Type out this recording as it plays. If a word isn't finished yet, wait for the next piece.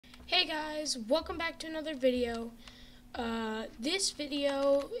Hey guys, welcome back to another video. This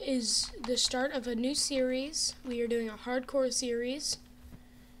video is the start of a new series. We are doing a hardcore series.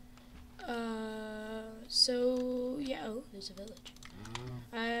 So yeah, oh, there's a village.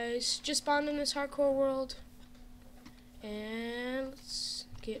 I just spawned in this hardcore world, and let's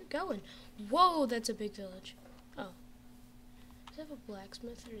get going. Whoa, that's a big village. Oh, does it have a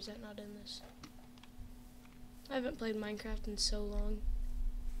blacksmith, or is that not in this? I haven't played Minecraft in so long.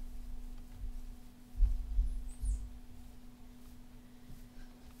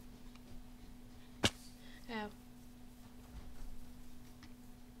 Ow.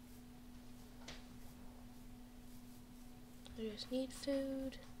 I just need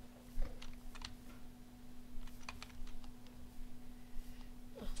food.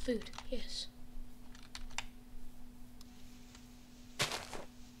 Oh, food, yes.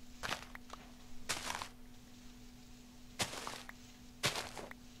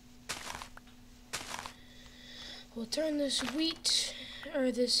 We'll turn this wheat,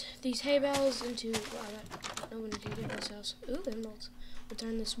 or these hay bales into, wow, no one did in this house. Ooh, emeralds. We'll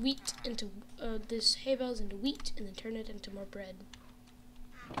turn this wheat into, this hay bales into wheat, and then turn it into more bread.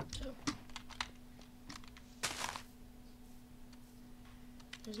 So.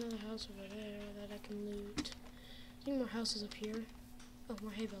 There's another house over there that I can loot. I think more houses up here. Oh,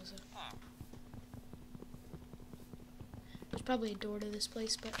 more hay bales though. There's probably a door to this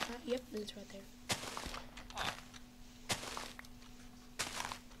place, but, yep, it's right there.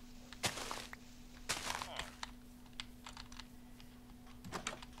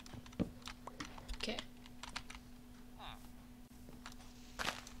 Okay.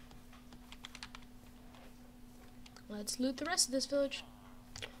 Let's loot the rest of this village.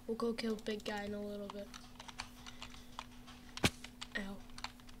 We'll go kill the big guy in a little bit. Ow.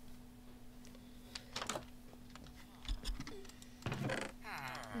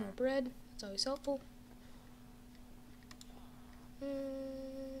 More bread. That's always helpful.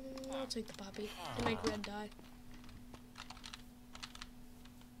 I'll take the poppy and make red dye.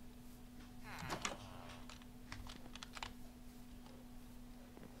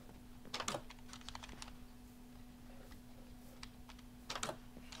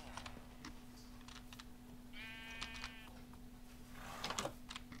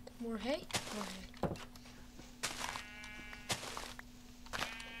 More hay? More hay.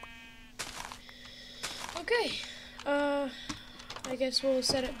 Okay. I guess we'll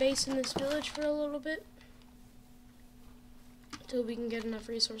set up base in this village for a little bit. Until we can get enough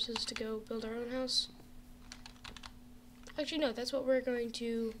resources to go build our own house. Actually, no, that's what we're going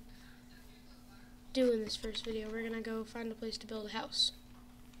to do in this first video. We're gonna go find a place to build a house.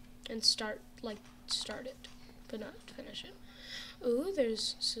 And start it. But not finish it. Ooh,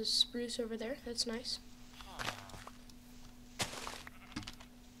 there's some spruce over there. That's nice.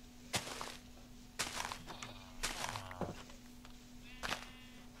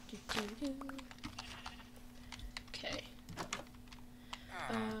 Okay.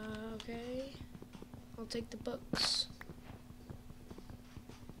 Okay. I'll take the books.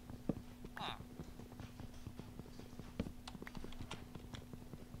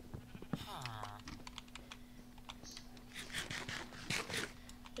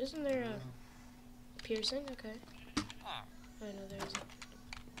 Isn't there a piercing? Okay. Oh, no, there isn't.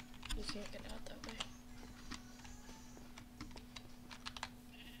 You can't get out that way.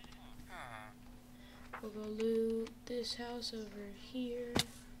 We'll go loot this house over here.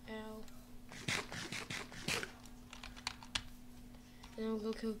 Ow. And then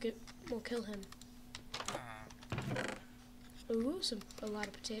we'll kill him. Ooh, a lot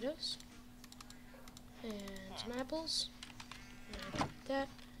of potatoes. And some apples. And that.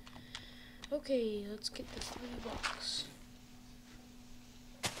 Okay, let's get the 3 blocks.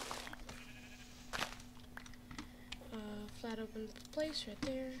 Flat open place right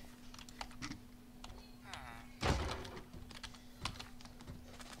there.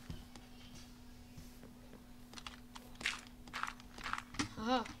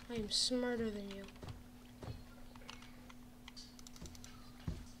 Aha, I am smarter than you.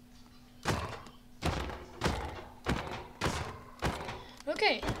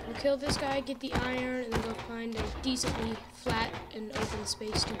 Okay, we'll kill this guy, get the iron, and then go find a decently flat and open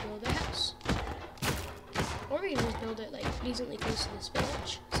space to build a house. Or we can just build it decently close to this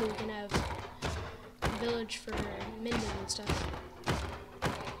village, so we can have a village for mending and stuff.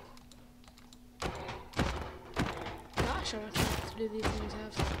 Gosh, how much work to do these things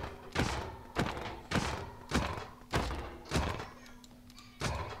have.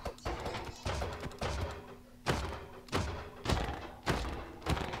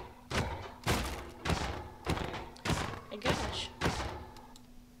 gosh.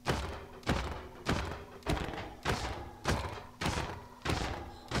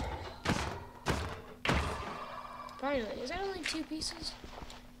 finally. Is that only 2 pieces?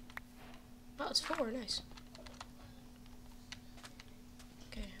 Oh, it's 4. Nice.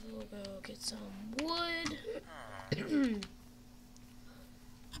 Okay, we'll go get some wood.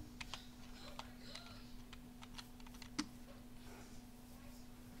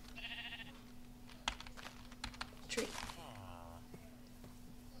 Tree.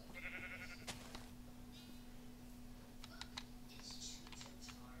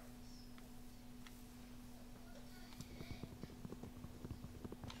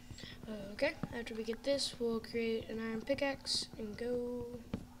 Okay, after we get this, we'll create an iron pickaxe and go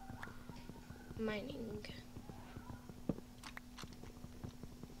mining.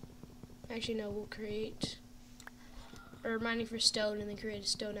 Actually, no, we'll create, or mining for stone, and then create a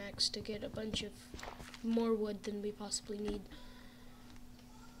stone axe to get a bunch of more wood than we possibly need.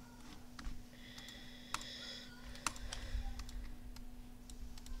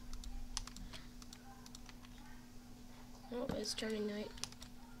 Oh, it's turning night.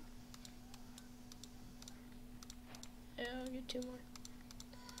 Yeah, I'll get 2 more.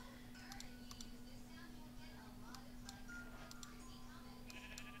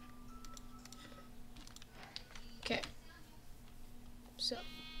 Okay. So,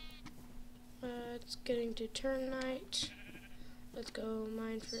 it's getting to turn night. Let's go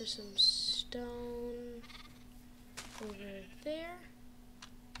mine for some stone over there.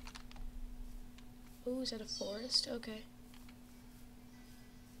 Oh, is that a forest? Okay.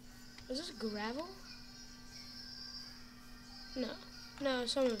 Is this gravel? No. No,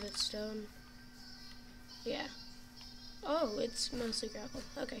 some of it's stone. Yeah. Oh, it's mostly gravel.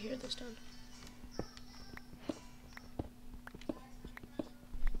 Okay, here, the stone.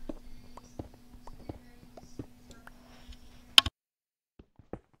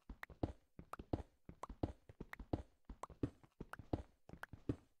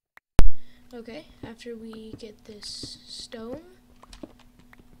 Okay, after we get this stone,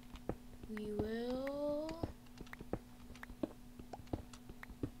 we will...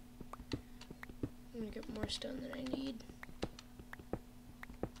 I'm gonna get more stone than I need.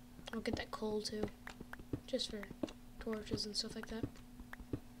 I'll get that coal too, just for torches and stuff like that.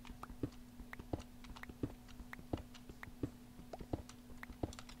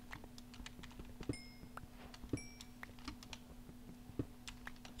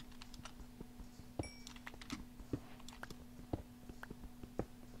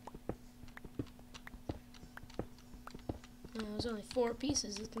 There's only 4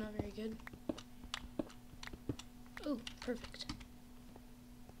 pieces, it's not very good. Oh, perfect.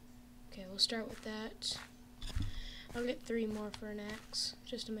 Okay, we'll start with that. I'll get 3 more for an axe,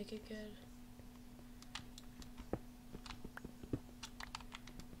 just to make it good.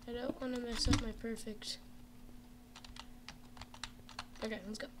 I don't want to mess up my perfect. Okay,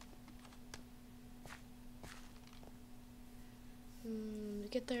 let's go. We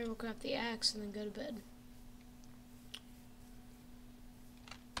get there, we'll grab the axe, and then go to bed.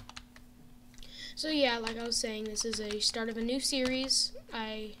 So yeah, like I was saying, this is a start of a new series.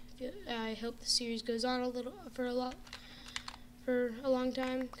 I hope the series goes on for a long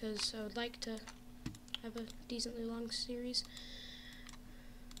time, because I would like to have a decently long series.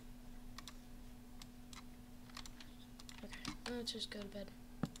 Okay, let's just go to bed.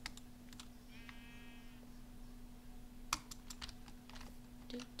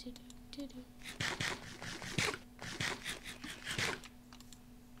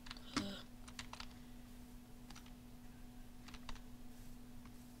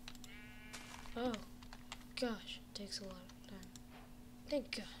 Oh, gosh, it takes a lot of time.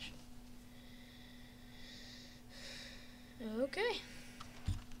 Thank gosh. Okay.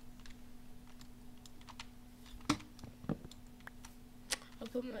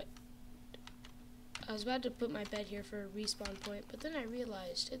 I was about to put my bed here for a respawn point, but then I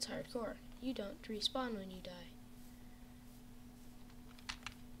realized it's hardcore. You don't respawn when you die.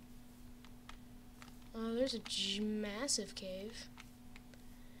 Oh, there's a massive cave.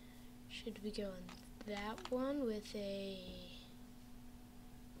 Should we go in that one with a...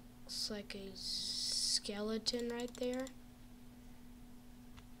 Looks like a skeleton right there.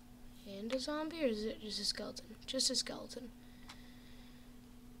 And a zombie, or is it just a skeleton? Just a skeleton.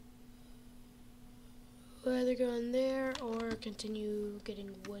 We'll either go in there or continue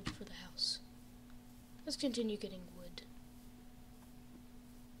getting wood for the house. Let's continue getting wood.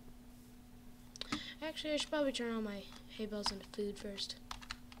 Actually, I should probably turn all my hay bales into food first.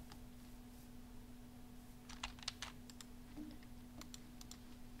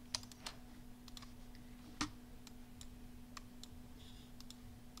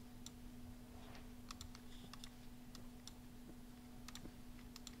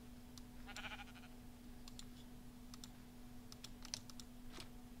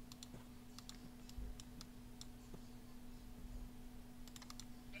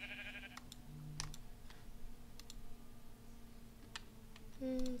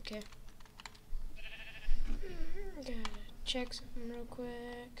 Okay. Gotta check something real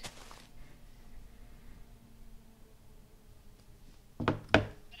quick.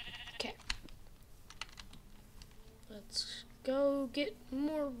 Okay. Let's go get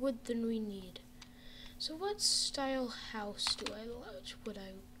more wood than we need. So what style house do I want?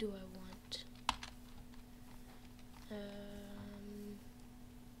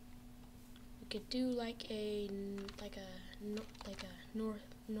 We could do like a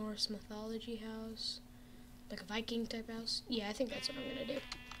Norse mythology house, like a Viking type house. Yeah, I think that's what I'm gonna do.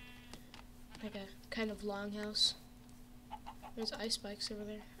 Like a kind of long house. There's ice spikes over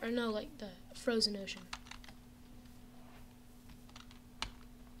there, or no, like the frozen ocean.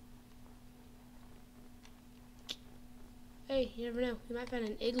 Hey, you never know. We might find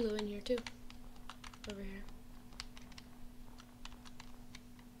an igloo in here too. Over here.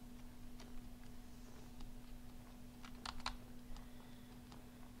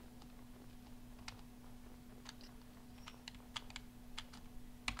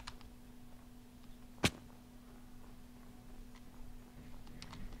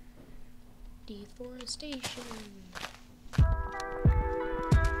 Deforestation.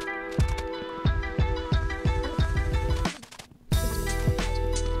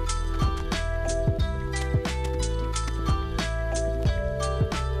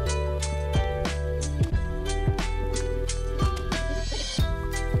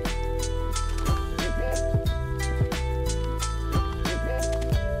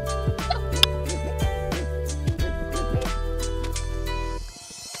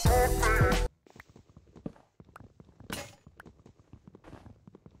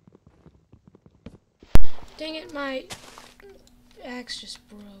 Dang it, my axe just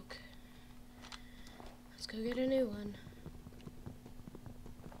broke. Let's go get a new one.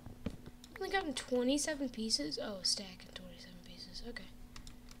 I've only gotten 27 pieces. Oh, a stack of 27 pieces. Okay.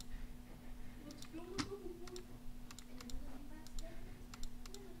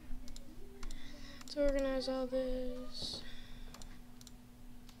 Let's organize all this.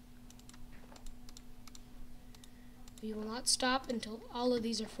 We will not stop until all of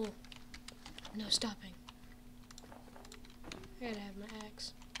these are full. No stopping. I gotta have my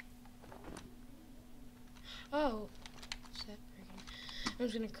axe. Oh, is that breaking? I'm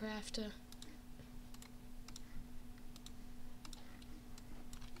just gonna craft a.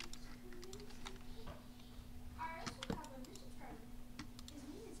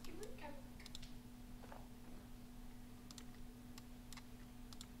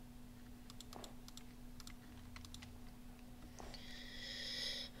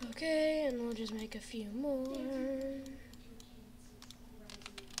 Okay, and we'll just make a few more.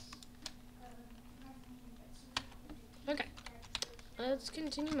 Okay, let's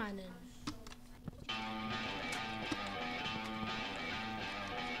continue mining.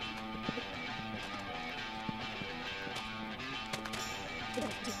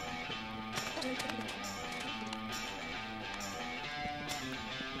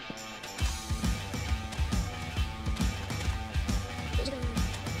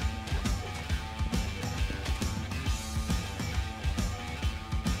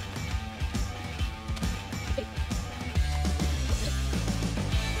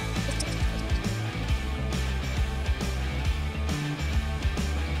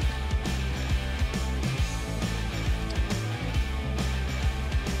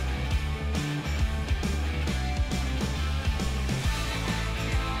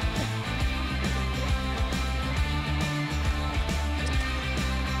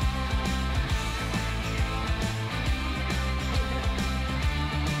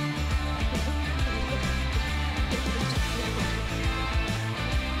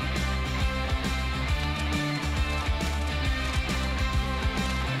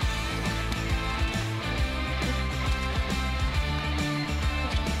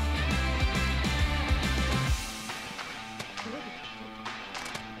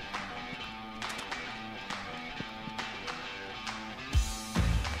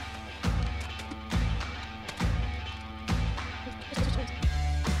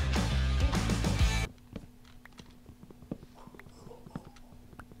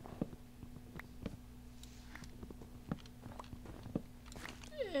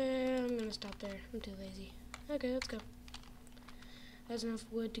 I'm gonna stop there. I'm too lazy. Okay, let's go. That's enough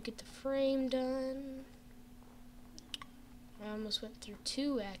wood to get the frame done. I almost went through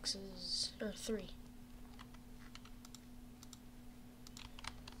 2 axes, or 3.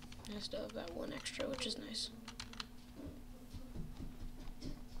 I still have that 1 extra, which is nice.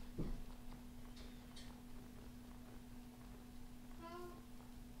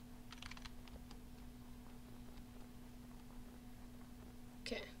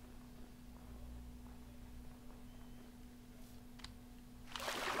 Okay,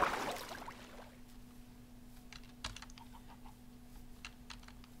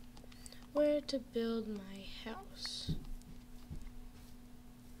 where to build my house.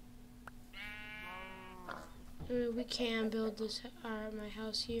 We can build this my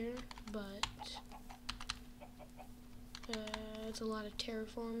house here, but it's a lot of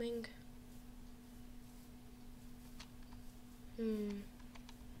terraforming.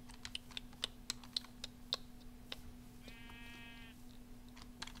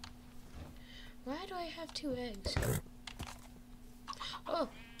 Why do I have 2 eggs? Oh!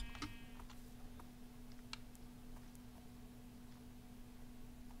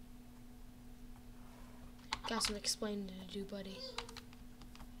 Got some explaining to do, buddy.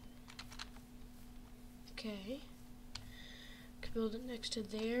 Okay. Could build it next to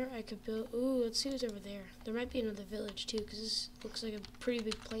there. I could build... Ooh, let's see what's over there. There might be another village, too, because this looks like a pretty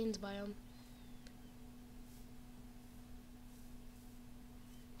big plains biome.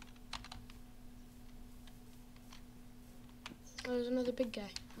 Oh, there's another big guy.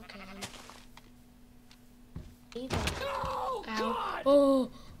 Okay, No, God! Oh,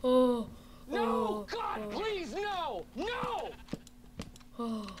 no, God, please, no! No!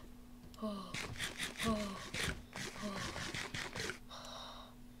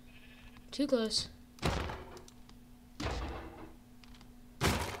 Too close.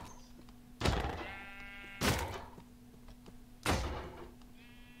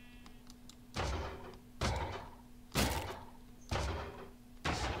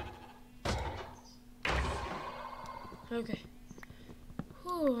 Okay.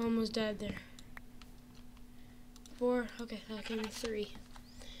 Whew, almost died there. 4. Okay, that came to 3.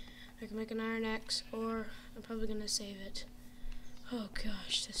 I can make an iron axe, or I'm probably gonna save it. Oh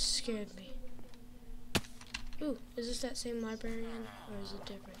gosh, that scared me. Ooh, is this that same librarian, or is it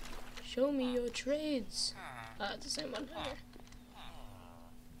different? Show me your trades. It's the same one. Okay.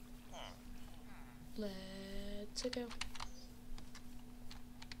 Let's go.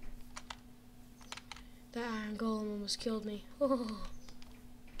 That iron golem almost killed me. Oh.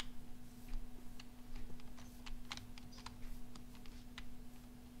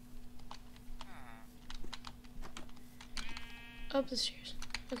 Up the stairs.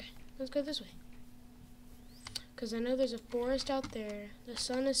 Okay, let's go this way. Because I know there's a forest out there. The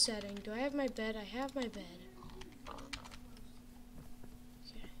sun is setting. Do I have my bed? I have my bed.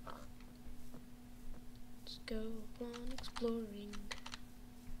 Okay. Let's go on exploring.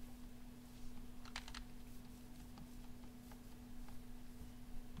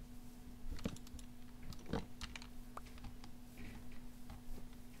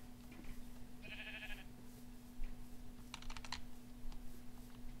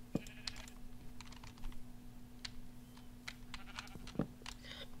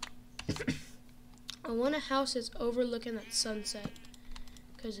 I want a house that's overlooking that sunset,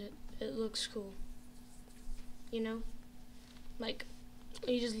 because it looks cool. You know? Like,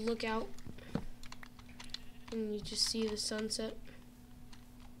 you just look out, and you just see the sunset.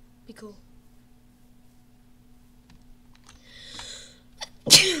 Be cool.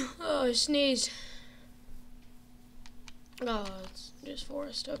 Oh, I sneezed. Oh, it's just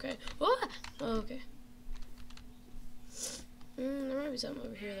forest. Okay. What? Oh, okay. There might be something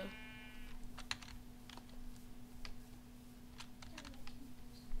over here, though.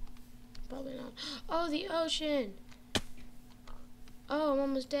 Probably not. Oh, the ocean! Oh, I'm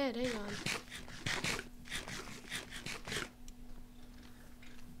almost dead. Hang on.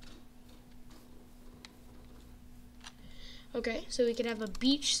 Okay, so we could have a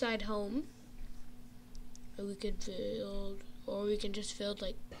beachside home. Or we could build, or we can just build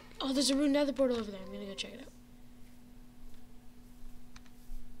like, oh, there's a nether portal over there. I'm gonna go check it out.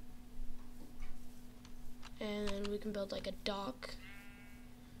 And then we can build like a dock.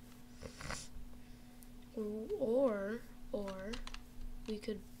 Or we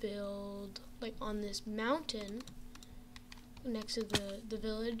could build like on this mountain next to the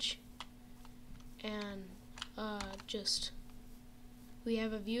village, and just we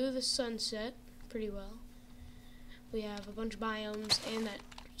have a view of the sunset pretty well. We have a bunch of biomes and that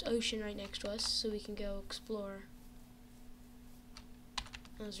ocean right next to us, so we can go explore.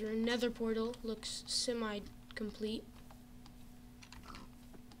 There's a nether portal, looks semi-complete.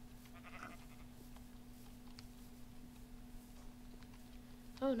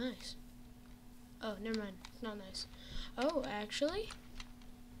 Oh, nice. Oh, never mind. It's not nice. Oh, actually,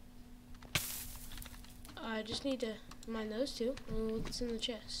 I just need to mine those two. What's in the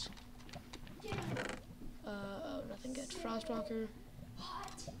chest? Oh, nothing good. Frostwalker.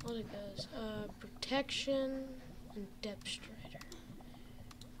 I'll take those. Protection and Depth Strider.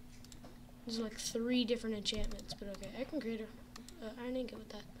 There's like 3 different enchantments, but okay. I can create a iron ingot with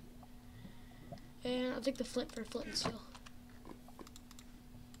that. And I'll take the flint for flint and steel.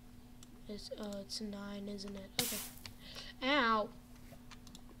 it's 9, isn't it? Okay. Ow!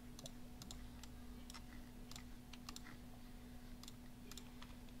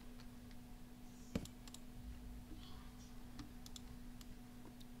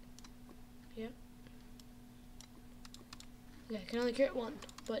 Yep. Okay, I can only create 1,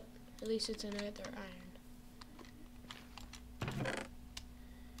 but at least it's another iron.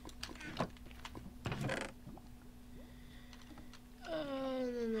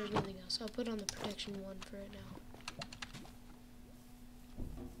 And then there's nothing else. I'll put on the protection 1 for it now.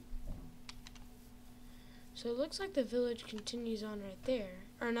 So it looks like the village continues on right there.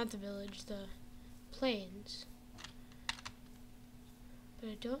 Or not the village, the plains. But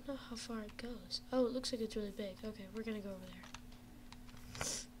I don't know how far it goes. Oh, it looks like it's really big. Okay, we're gonna go over there.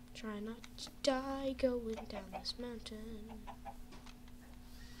 Try not to die going down this mountain.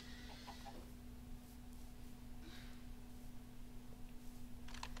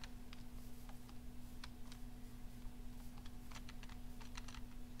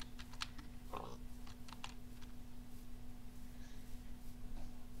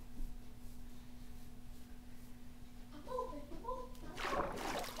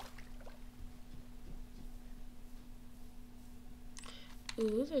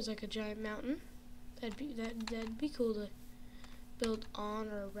 Ooh, there's like a giant mountain. That'd be cool to build on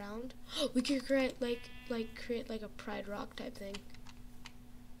or around. We could create create like a pride rock type thing.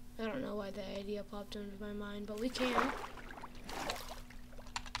 I don't know why that idea popped into my mind, but we can.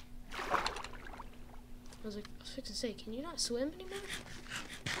 I was fixing to say, can you not swim anymore?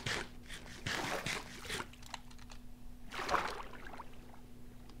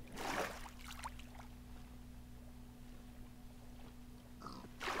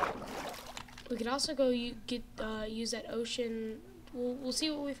 We could also go use that ocean. We'll see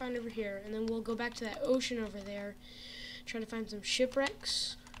what we find over here, and then we'll go back to that ocean over there, try to find some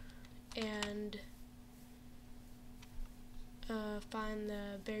shipwrecks, and find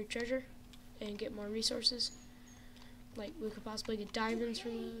the buried treasure, and get more resources. Like we could possibly get diamonds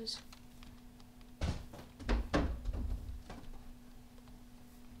from those.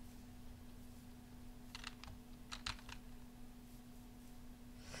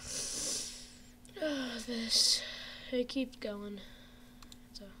 It keeps going.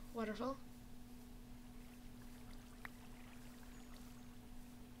 It's a waterfall.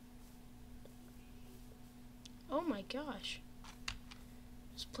 Oh my gosh.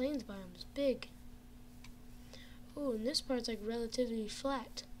 This plains biome is big. Oh, and this part's like relatively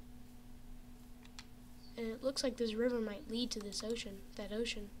flat. And it looks like this river might lead to this ocean. That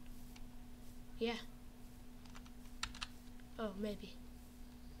ocean. Yeah. Oh, maybe.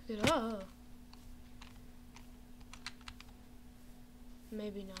 Oh.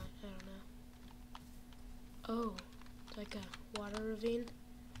 Maybe not, I don't know. Oh, like a water ravine.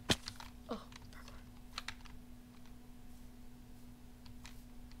 Oh, parkour.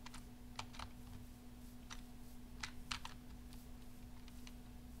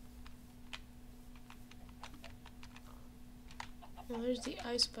 Now there's the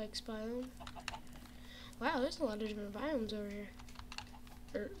ice spikes biome. Wow, there's a lot of different biomes over here.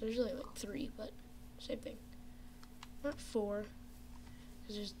 There's really like 3, but same thing. Not 4.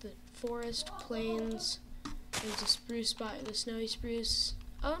 There's the forest, plains, there's the spruce the snowy spruce.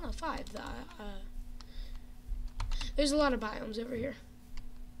 Oh no, 5. There's a lot of biomes over here.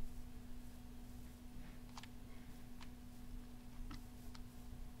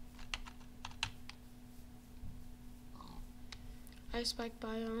 Ice spike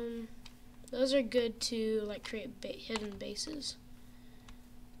biome. Those are good to like create hidden bases.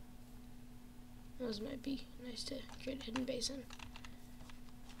 Those might be nice to create a hidden base in.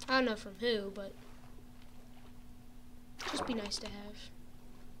 I don't know from who, but just be nice to have.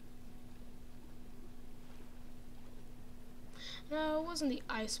 No, it wasn't the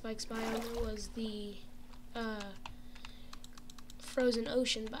ice spikes biome, it was the frozen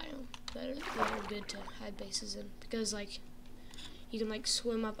ocean biome that are good to hide bases in, because like you can like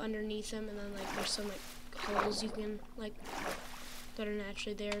swim up underneath them, and then like there's some like holes you can like that are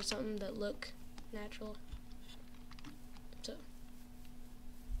naturally there or something that look natural. So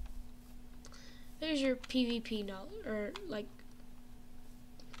there's your PvP knowledge, or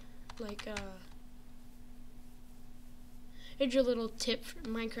here's your little tip,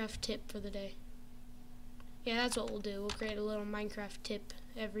 Minecraft tip for the day. Yeah, that's what we'll do. We'll create a little Minecraft tip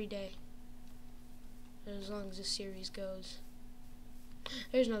every day, as long as this series goes.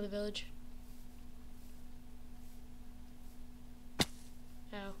 There's another village.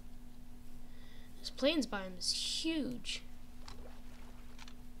 Ow. This plains biome is huge.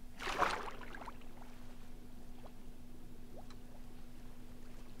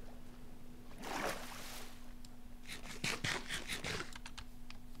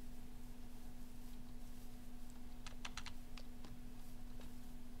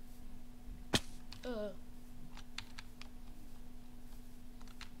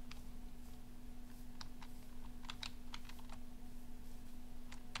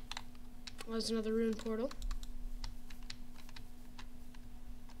 there's another rune portal.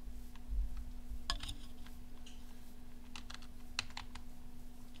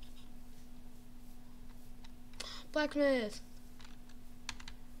 Blacksmith.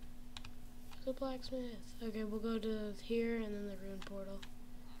 The blacksmith. Okay, we'll go to here and then the rune portal.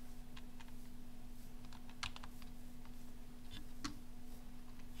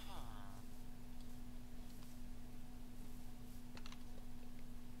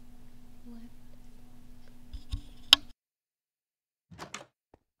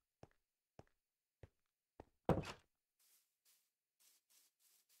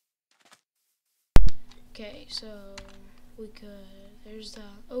 Okay, so we could, there's the,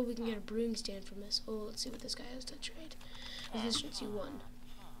 oh, we can get a brewing stand from this. Oh, let's see what this guy has to trade. Efficiency 1.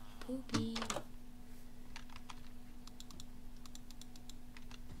 Poopy.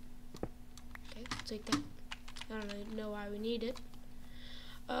 Okay, I'll take that. I don't really know why we need it.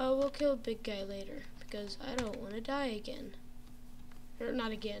 We'll kill a big guy later, because I don't want to die again. Or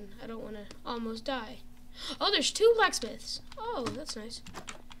not again, I don't want to almost die. Oh, there's 2 blacksmiths. Oh, that's nice.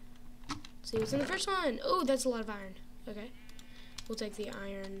 See what's in the first one. Oh, that's a lot of iron. Okay. We'll take the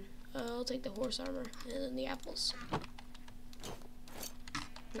iron. I'll take the horse armor. And then the apples.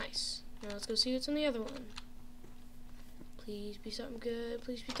 Nice. Now let's go see what's in the other one. Please be something good.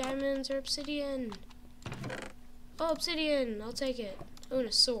 Please be diamonds or obsidian. Oh, obsidian. I'll take it. Oh, and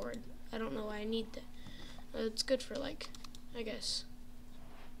a sword. I don't know why I need that. It's good for, like, I guess.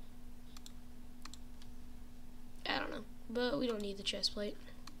 I don't know. But we don't need the chest plate.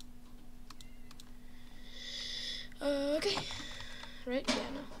 Okay. Right?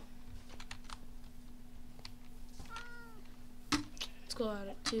 Yeah, no. Let's go out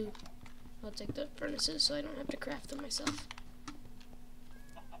at 2. I'll take the furnaces so I don't have to craft them myself.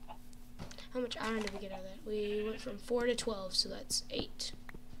 How much iron did we get out of that? We went from 4 to 12, so that's 8.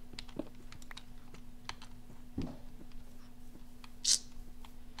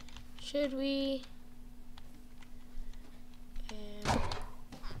 Should we...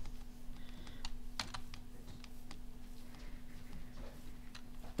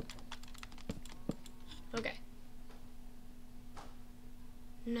 Okay.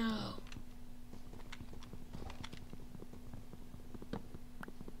 No.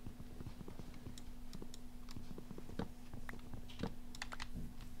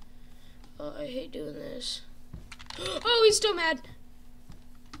 Oh, I hate doing this. Oh, he's still mad.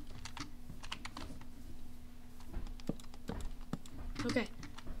 Okay.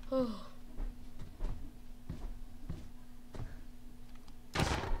 Oh.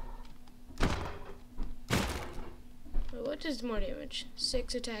 What does more damage?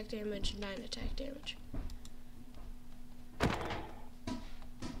 6 attack damage, 9 attack damage.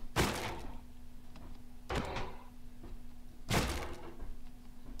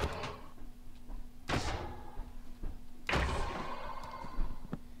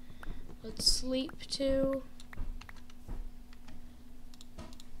 Let's sleep too.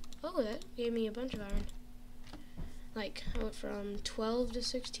 Oh, that gave me a bunch of iron. Like, I went from 12 to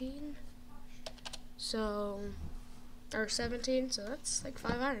 16. So... or 17, so that's like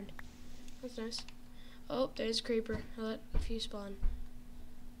 5 iron. That's nice. Oh, there's a creeper. I'll let a few spawn.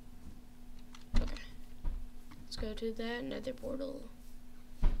 Okay. Let's go to that nether portal.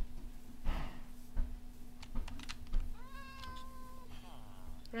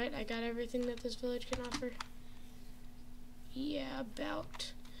 Right, I got everything that this village can offer. Yeah,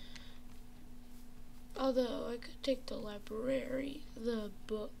 about. Although, I could take the library, the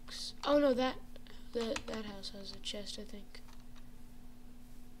books. Oh no, that house has a chest, I think.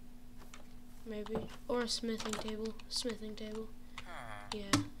 Maybe. Or a smithing table. Yeah.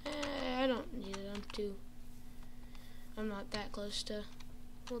 I don't need it. I'm not that close to,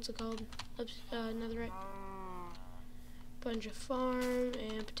 what's it called? Netherite. Bunch of farm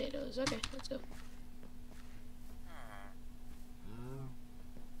and potatoes. Okay, let's go.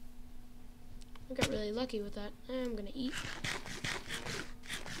 I got really lucky with that. I'm gonna eat.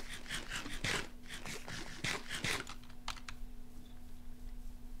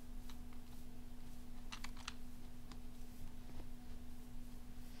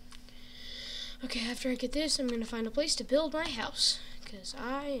 Okay, after I get this, I'm gonna find a place to build my house. Because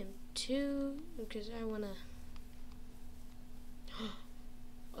I wanna...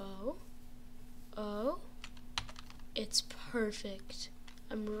 Oh. It's perfect.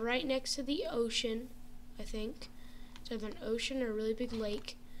 I'm right next to the ocean, I think. It's either an ocean or a really big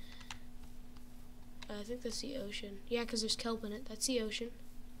lake. I think that's the ocean. Yeah, because there's kelp in it. That's the ocean.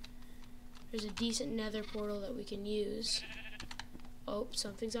 There's a decent nether portal that we can use. Oh,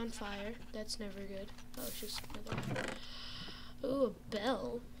 something's on fire. That's never good. Oh, it's just nether. Ooh, a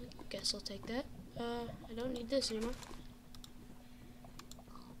bell. Guess I'll take that. I don't need this anymore.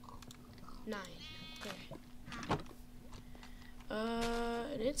 9. Okay.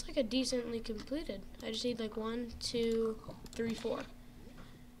 And it's like a decently completed. I just need like 1, 2, 3, 4.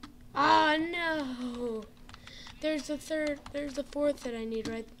 Ah, no! There's the fourth that I need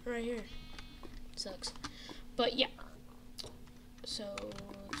right here. Sucks. But yeah. So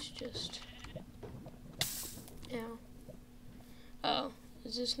let's just. Ow. Oh,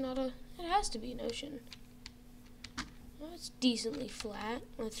 is this not a? It has to be an ocean. Well, it's decently flat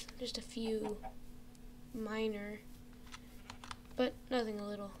with just a few minor, but nothing a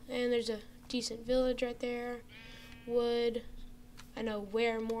little. And there's a decent village right there. Wood. I know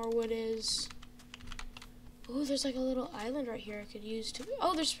where more wood is. Oh, there's like a little island right here I could use to.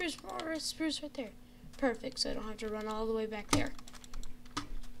 Oh, there's more spruce right there. Perfect, so I don't have to run all the way back there.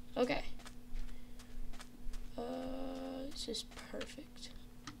 Okay. This is perfect.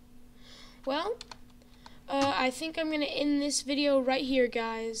 Well, I think I'm gonna end this video right here,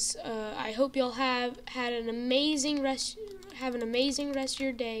 guys. I hope y'all have an amazing rest of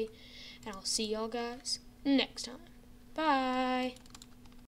your day, and I'll see y'all guys next time.